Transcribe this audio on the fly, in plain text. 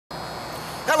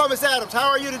Hello, Miss Adams. How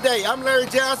are you today? I'm Larry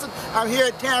Johnson. I'm here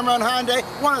at Tameron Hyundai.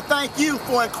 I want to thank you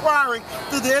for inquiring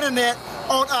through the internet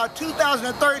on our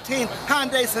 2013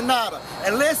 Hyundai Sonata.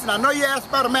 And listen, I know you asked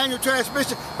about a manual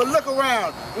transmission, but look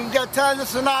around. We've got tons of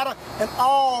Sonata in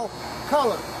all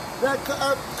colors. That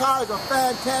car is a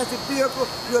fantastic vehicle.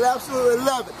 You'll absolutely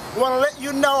love it. I want to let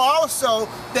you know also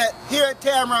that here at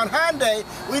Tameron Hyundai,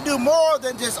 we do more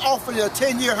than just offer you a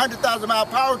 10-year, 100,000-mile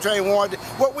powertrain warranty.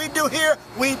 What we do here,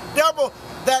 we double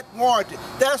that warranty.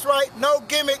 That's right, no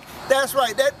gimmick. That's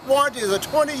right, that warranty is a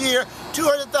 20-year,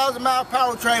 200,000-mile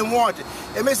powertrain warranty.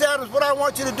 And Miss Adams, what I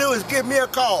want you to do is give me a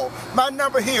call. My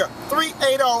number here,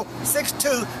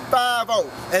 380-6250.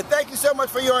 And thank you so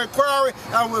much for your inquiry.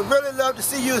 I would really love to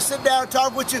see you, sit down,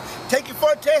 talk with you, take you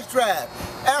for a test drive.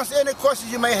 Answer any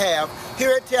questions you may have.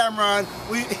 Here at Tameron,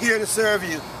 we're here to serve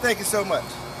you. Thank you so much.